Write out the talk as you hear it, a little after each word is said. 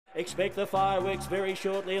Expect the fireworks very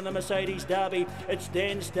shortly in the Mercedes Derby. It's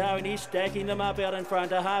Dan Stowe and he's stacking them up out in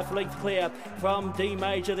front. A half length clear from D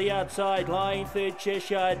Major the outside. Lying third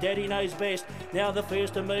Cheshire. Daddy Knows Best. Now the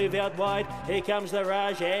first to move out wide. Here comes the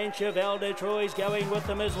Raj and Cheval de Troyes going with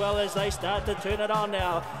them as well as they start to turn it on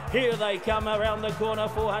now. Here they come around the corner.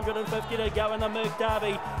 450 to go in the Merc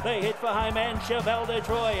Derby. They hit for home and Cheval de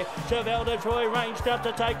Troyes. Cheval de Troyes ranged up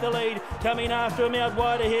to take the lead. Coming after him out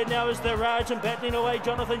wide ahead now is the Raj and battling away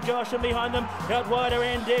Jonathan Josh and behind them out wider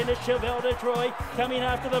and then is Cheval de Troyes coming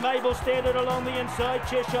after the Mabel Standard along the inside.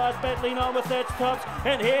 Cheshire's battling on with that tops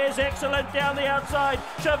and here's Xcellent down the outside.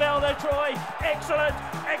 Cheval de Troyes, Xcellent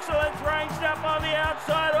ranged up on the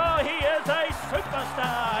outside. Oh, he is a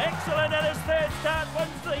superstar. Xcellent at his third start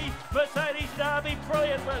wins the Mercedes Derby.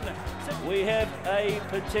 Brilliant win. We have a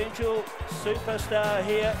potential superstar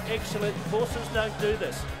here. Xcellent. Horses don't do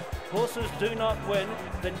this. Horses do not win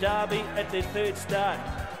the Derby at their third start.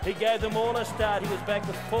 He gave them all a start. He was back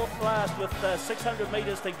with fourth last with 600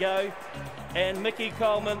 metres to go. And Michael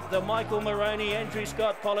Coleman, the Michael Moroney, Andrew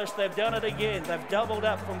Scott Polish, they've done it again. They've doubled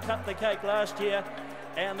up from Cut the Cake last year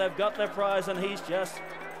and they've got the prize and he's just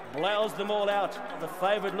bloused them all out. The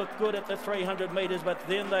favourite looked good at the 300 metres but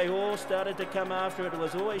then they all started to come after it. It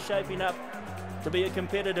was always shaping up to be a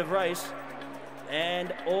competitive race.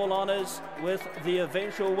 And all honours with the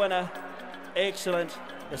eventual winner, Xcellent.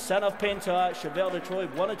 The son of Pentire, Cheval de Troyes,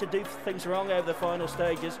 wanted to do things wrong over the final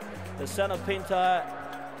stages. The son of Pentire,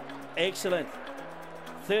 Xcellent.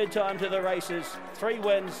 Third time to the races, 3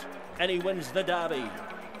 wins, and he wins the Derby.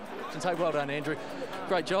 Well done, Andrew.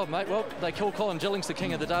 Great job, mate. Well, they call Colin Gillings the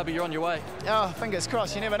king of the Derby. You're on your way. Oh, fingers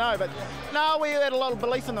crossed. You never know. But no, we had a lot of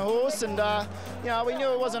belief in the horse, and you know, we knew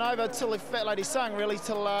it wasn't over till the fat lady sung, really.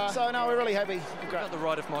 So no, we're really happy. Great. About the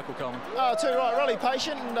ride of Michael Coleman. Oh, too right. Really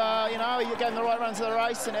patient, and you know, he gave him the right runs of the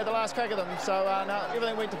race and had the last crack of them. So no,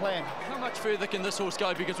 everything went to plan. How much further can this horse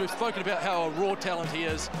go? Because we've spoken about how a raw talent he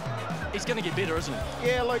is. He's going to get better, isn't he?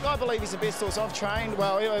 Yeah, Luke, I believe he's the best horse I've trained.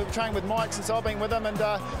 Well, I've trained with Mike since I've been with him, and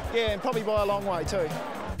yeah, and probably by a long way too.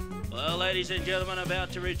 Well, ladies and gentlemen,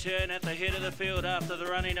 about to return at the head of the field after the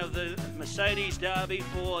running of the Mercedes Derby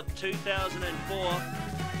for 2004.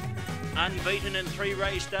 Unbeaten in 3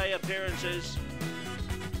 race day appearances.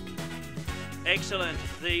 Xcellent,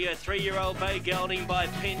 the 3-year-old bay gelding by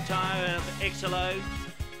Pentire of Xcellent,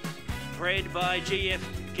 bred by GF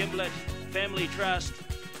Gimblett Family Trust.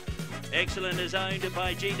 Xcellent is owned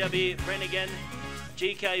by GW Brennigan,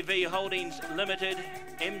 GKV Holdings Limited,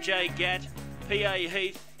 MJ Gatt, PA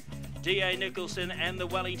Heath, DA Nicholson and the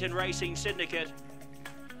Wellington Racing Syndicate.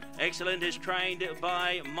 Xcellent is trained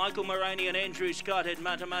by Michael Moroney and Andrew Scott at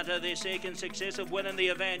Matamata, their second successive win in the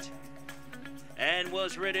event, and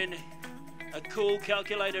was ridden a cool,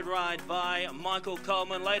 calculated ride by Michael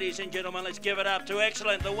Coleman. Ladies and gentlemen, let's give it up to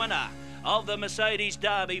Xcellent, the winner of the Mercedes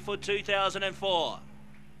Derby for 2004.